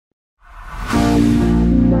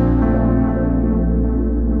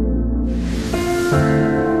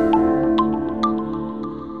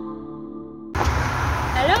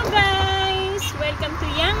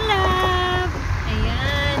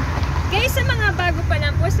bago pa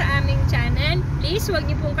lang po sa aming channel, please huwag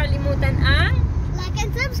niyo pong kalimutan ang like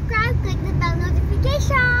and subscribe, click the bell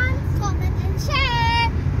notification, comment and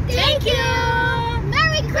share. Thank you!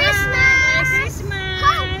 Merry Christmas! Merry Christmas!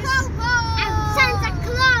 Ho, ho, ho! I'm Santa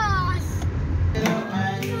Claus! Hello,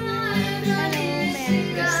 Merry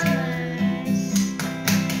Christmas!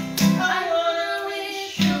 I wanna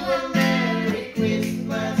wish you a Merry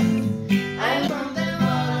Christmas. I'm from the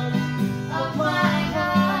bottom of my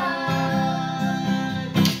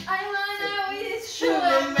heart. I wanna wish you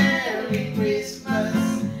a Merry Christmas.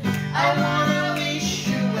 I wanna wish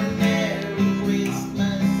you a Merry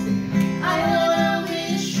Christmas. I wanna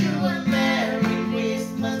wish you a Merry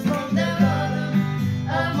Christmas from the bottom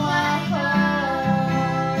of my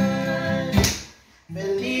heart.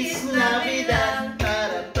 Feliz Navidad,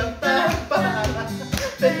 para pa pa pa.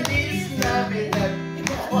 Feliz Navidad,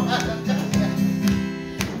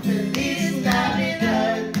 Feliz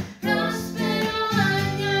Navidad, próspero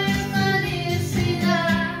año y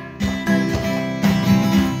felicidad.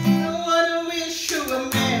 I wanna wish you a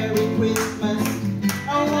Merry Christmas. I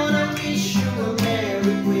wanna wish you a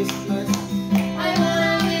Merry Christmas. I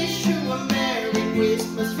wanna wish you a Merry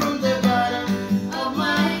Christmas from the bottom of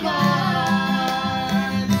my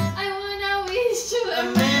heart. I wanna wish you a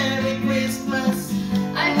Merry Christmas.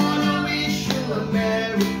 I wanna wish you a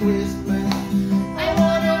Merry Christmas. I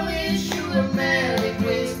wanna wish you a Merry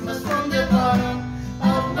Christmas from the bottom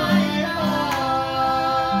of my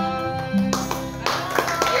heart.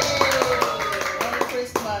 Merry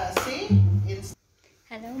Christmas. See? It's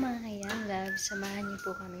Hello mga ka-young love, samahan niyo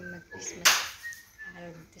po kami mag-Christmas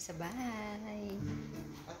araw dito sa bahay.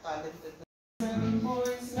 a talented.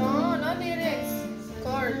 No, no lyrics.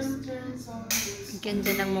 Chords. Ang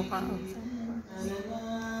ganda ng mukha ko.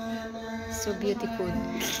 So beautiful.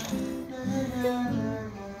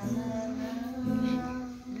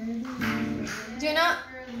 Do you know?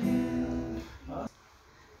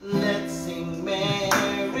 Let's sing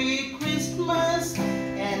Merry Christmas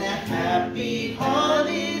and a happy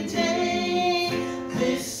holiday.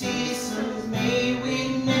 This season may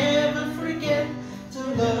we never forget the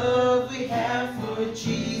love we have for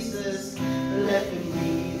Jesus. Let him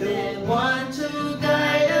be the one to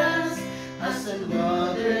guide us as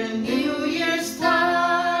another new year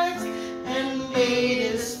starts. And may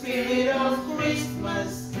the spirit of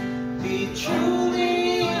Christmas be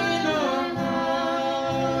truly in our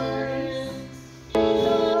hearts.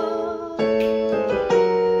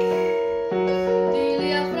 Dile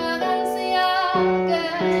a Francia que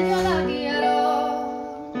yo la quiero,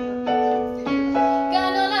 que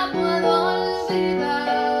no la puedo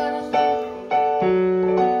olvidar,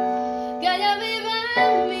 que ella vive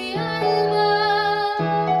en mi alma.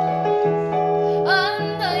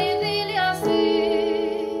 Anda y dile así,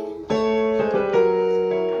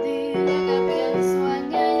 dile que pienso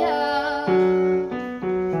en ella,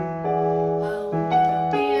 aunque no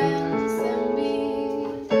piense en mí.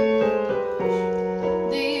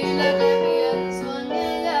 Dile que pienso en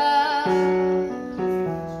ella,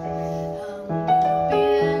 aunque no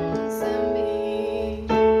piense en mí.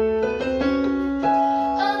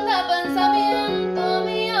 Anda pensamiento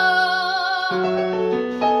mío,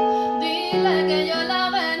 dile que yo la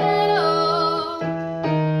venero,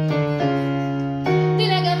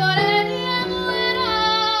 dile que por ella muero.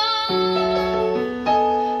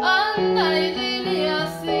 Anda y dile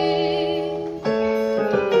así,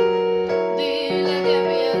 dile que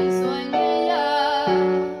pienso en ella,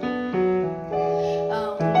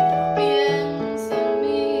 aunque no piense en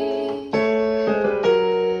mí.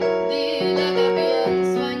 Dile que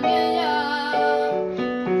pienso en ella,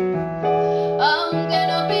 aunque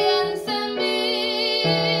no piense en mí.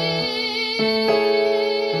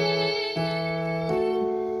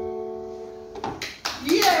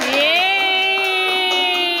 Yeah!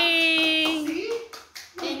 Yay!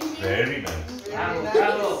 Very nice.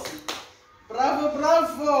 Bravo! Bravo,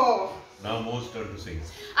 bravo! Now most turn to sing.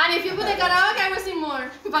 And if you put the karaoke, I will sing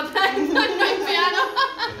more. But I don't know piano.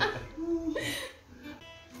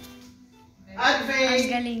 Ang Advent!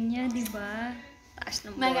 galing niya, di ba? Taas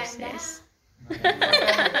ng Maganda. boses.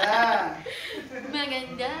 Maganda!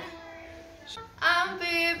 Maganda. Ang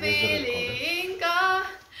pipiliin ko,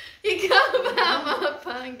 ikaw ba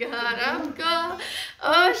mapangarap ko?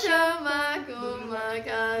 O siya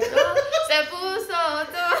magumagalo sa puso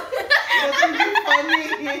to. That's really funny!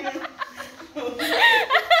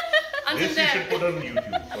 Ang This you ganda. should put on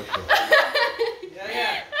YouTube for sure.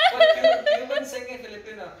 Yeah. But human singing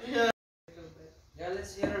Filipino. Yeah. Yeah,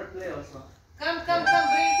 let's hear her play also. Come,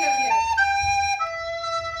 bring him here.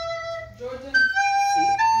 Jordan, see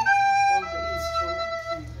all the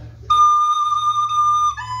instruments.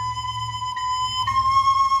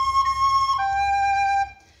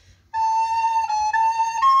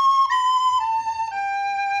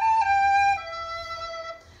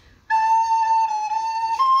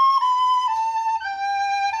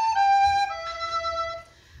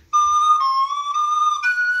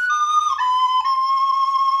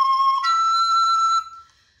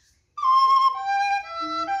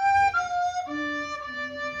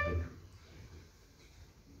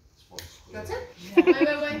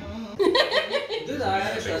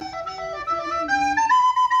 Respect.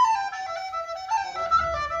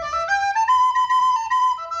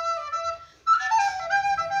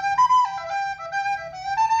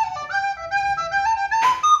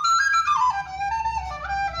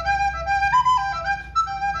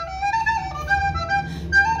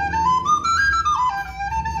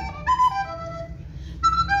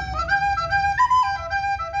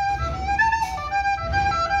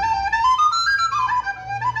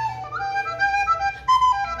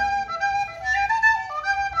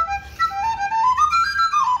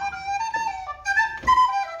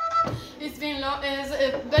 It's been long, it's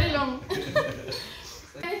very long.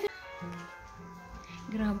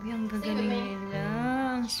 Grabe, ang gagaling nila.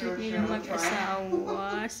 Ang sweet nila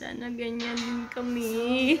mag-asawa. Sana ganyan din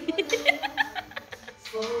kami.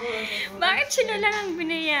 Bakit sila lang ang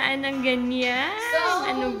binayaan ng ganyan?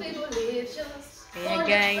 Ano? Kaya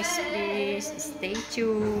guys, please stay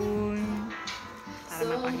tuned para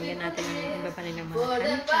mapakinggan natin ang iba pa nilang mga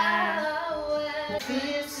kanta.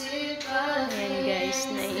 Ayan guys,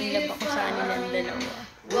 naiinlove ako sa kanilang dalawa.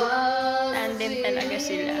 Tandem talaga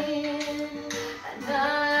sila.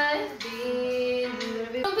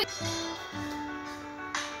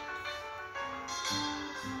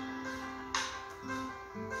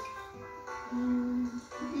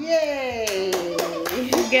 Yay!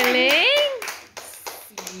 Galing!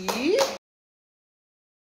 See?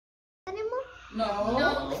 Ano mo? No.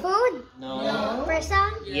 Food? No.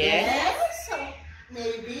 Person? Yes.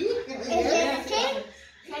 Maybe. Is it a king?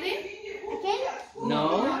 Sorry? A king?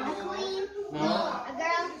 No. A queen? No. A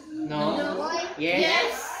girl? No. A boy?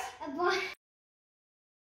 Yes. A boy?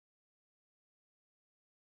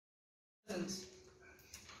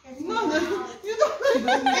 No, you don't.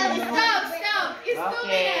 Stop! It's 2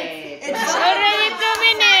 minutes. It's already 2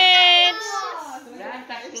 minutes!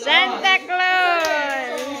 Santa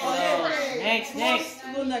Claus! Next.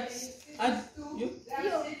 Go next. You?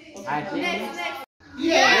 Next.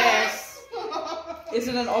 Yes. Is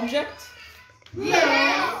it an object?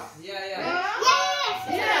 Yes! Yeah. Yes!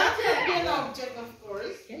 An object, of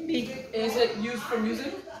course. Is it used for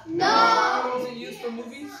music? No! Is it used for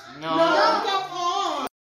movies? No. Come on.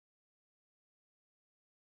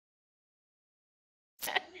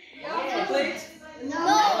 A plate?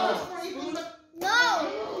 No! No!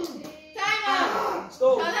 Time out!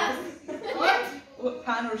 Stove? Kalas! What?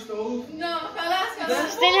 Pan or stove? No, kalas!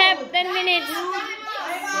 Still have 10 minutes. Time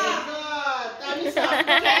out! God, time is up.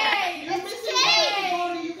 Okay! You're missing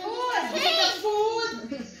category. You can just pick a food.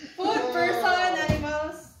 Food, person,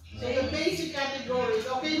 animals. So the basic categories.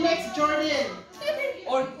 Okay, next, Jordan.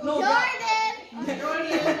 Or no? Jordan!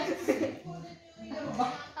 Jordan.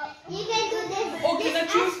 You can do this. Oh, can I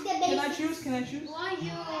Just choose? ask the Can I basic. choose? Can I choose? Why you?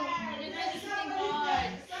 You're not something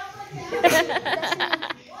hard.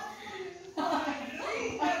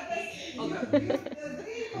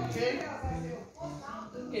 Okay.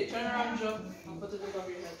 Okay, turn around, Joe. I'll put it above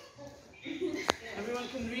your head. Everyone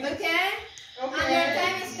can read. Okay? And your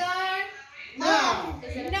time is start. Now.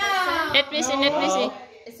 Now! Let me see, let me see.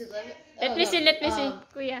 Is it lemon? Let me see, let me see.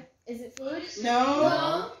 Kuya. Is it food?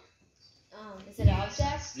 No. Is it an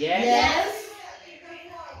object? Yes.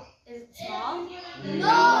 Is it small?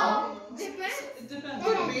 No! Depends. It depends.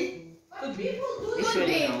 Could be. Could be. Could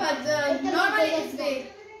be, but normally it's big.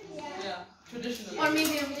 Yeah. Traditionally. Or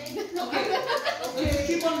medium. Okay,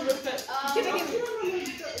 keep on repeat. Keep it.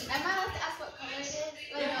 Am I allowed to ask what color it is?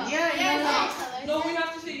 Like, no. Yeah, Yes. No, we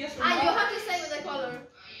have to say yes or And you no. have to say with the color.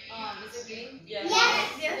 Is it green? Yes.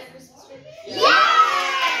 Yes! Yes. Christmas tree?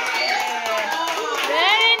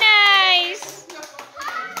 Very nice!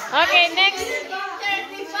 Okay, next. 35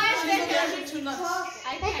 seconds. Two nuts.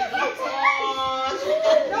 I can't eat it.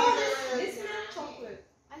 It's not chocolate.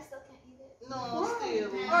 I still can't eat it. No,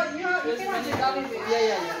 still. Oh, you can have the gummy bear.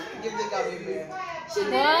 Yeah. Give the gummy bear.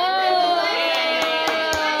 Wow!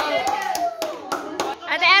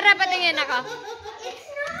 Ate Ara, patingin ako. It's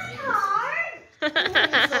not hard. It's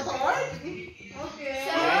not hard. Okay.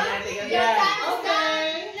 So, Your time is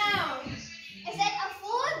done now. is it a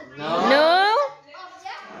food? No?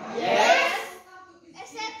 Object? Yes.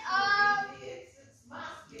 Is it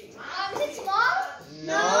is it small?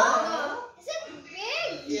 No. Is it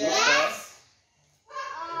big? Yes.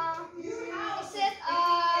 Is it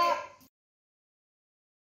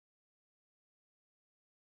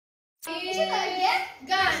is it a gift?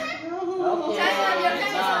 Gun. Okay. Time up, your time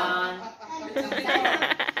is up.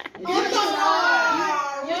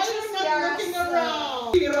 You're not looking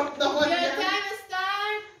around. Tear up the one. Your time is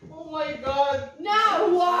done Oh my God. now.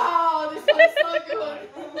 Wow, this one is so good.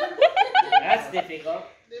 That's difficult.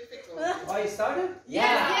 Difficult. Oh, you started?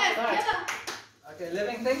 Yes. Okay,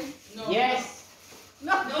 living thing? Yes.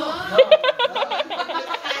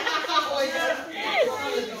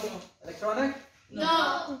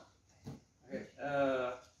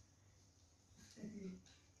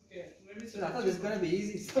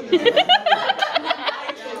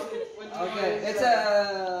 Okay, it's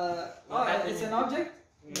it's an object?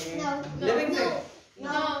 No. Living thing?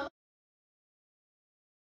 No.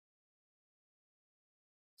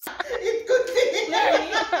 It could be.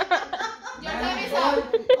 Your time is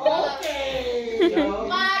up. Okay.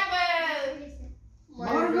 Marvel.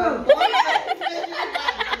 Marvel!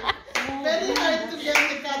 Very hard to get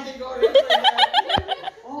the category.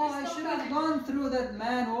 Oh, I should have gone through that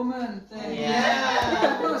man, woman thing.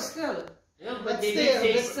 Yeah. No, still. Yeah, But but they still,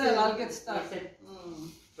 did but say Still, I'll get stuck. they said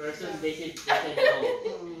person, they said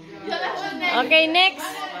no. Okay, next.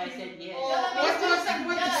 I said yes.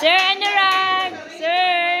 Sir Anurag.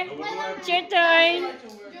 Sir. It's your turn. You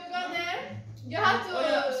go there. You have to. Oh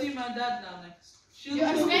yeah, see my dad now next. You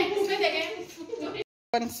explain again.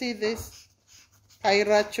 Can see this.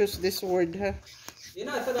 Ira chose this word, huh? You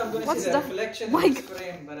know, I thought I'm going to What's see the the- reflection My in this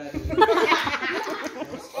frame, but I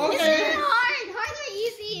Okay. Hard. Hard or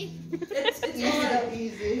easy? It's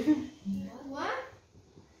easy. What?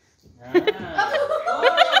 Ah. Okay,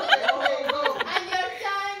 go. And your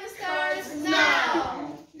time starts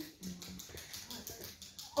now.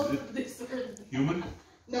 Is it human?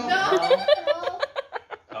 No. No.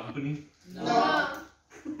 Company? No.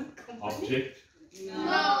 Object?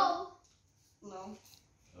 No. No.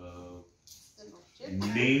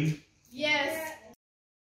 Name? Yes.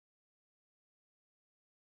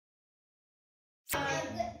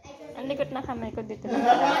 Ang likot na kamay ko dito. And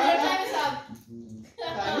your time is up.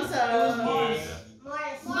 Time's up. Yes.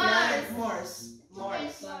 Morse.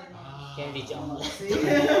 Can be chocolate. See?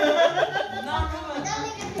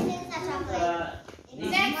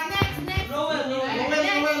 Next. Rowan.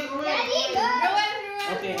 Ready? Go.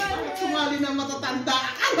 Okay. Sumali na matatanda.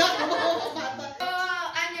 Akala ko bata.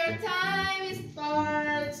 And your time is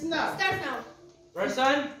Starts now. starts now.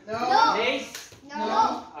 Person, No. place,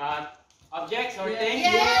 No. objects or things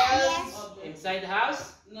Yes. inside the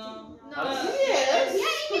house. No. No. Yes.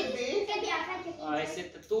 Could be. Is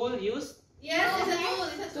it a tool used? Yes, it's a tool.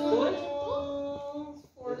 It's a tool.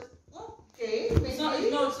 Okay, It's not. maybe.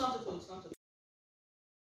 No, it's not a tool. It's not a tool.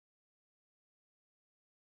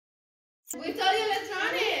 We told you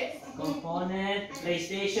electronics. Component,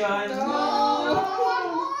 PlayStation.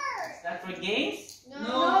 No. Is that for games? No.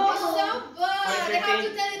 No. It's so good. They have to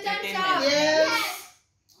tell you time's up. Yes.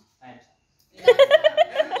 Time's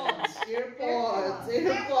AirPods.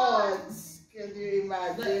 Earpods. Can you The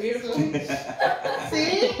imagine? earphones.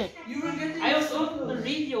 See? You were getting. I was on the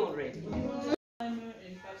radio already. Timer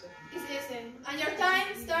in 5 seconds. It's listen. And your time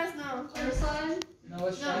starts now. Person, No,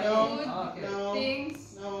 it's No. shiny. No. Oh, okay. No.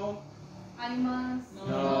 things, No. animals,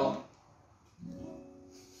 No.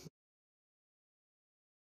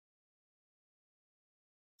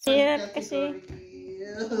 Hirap kasi.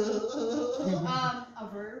 a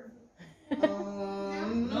verb,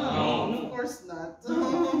 No. Of course not.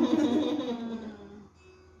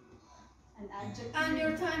 an adjective. And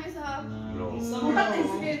your time is up. No. Summer.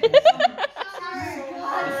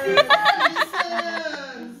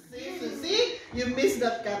 Season. See? You missed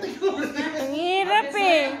that category. Ang hirap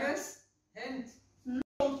eh. Hint.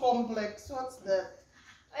 Complex. What's that?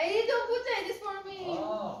 I don't put it. It's for me.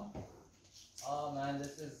 Oh. Oh man,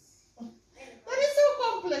 this is. That is so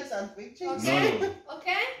complex, aren't we? Change No, Okay. no.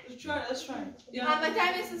 Okay. Let's try. Let's try. My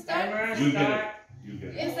time is to start. Timer, You get start. it. You get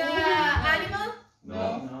it. Is animal? No.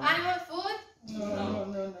 No. Animal food? No.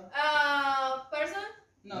 Person?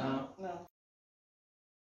 No. No.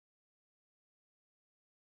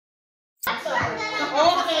 Okay,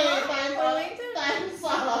 time's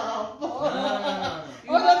up. Oh,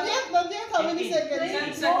 not yet. How many 15. seconds?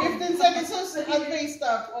 10 seconds. 15 seconds. So advance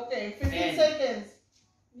stuff. Okay, 15 10. seconds.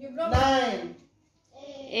 You blow. 9.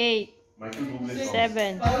 8, Michael Bublé song.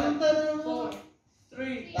 7. Dun, 4,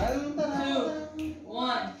 3, dun, dun, 1.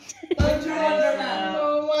 dun, Winter Wonderland.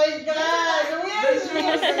 Oh my God!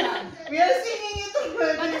 We are singing it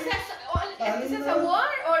But already. is this a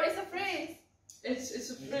word or is a phrase? It's a phrase. It's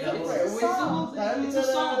a It's a whole thing. It's a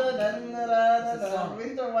song.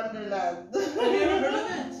 Winter Wonderland. Have you ever heard of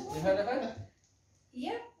it? You heard of it?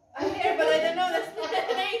 Yeah. I hear, but I don't know the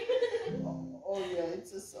name. Oh yeah,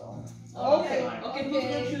 it's a song. Okay. Okay, who's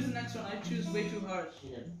gonna choose the next one? I choose way too hard.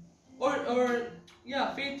 Or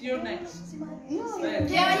yeah, Faith, you're next. No. Faith.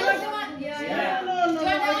 Yeah, you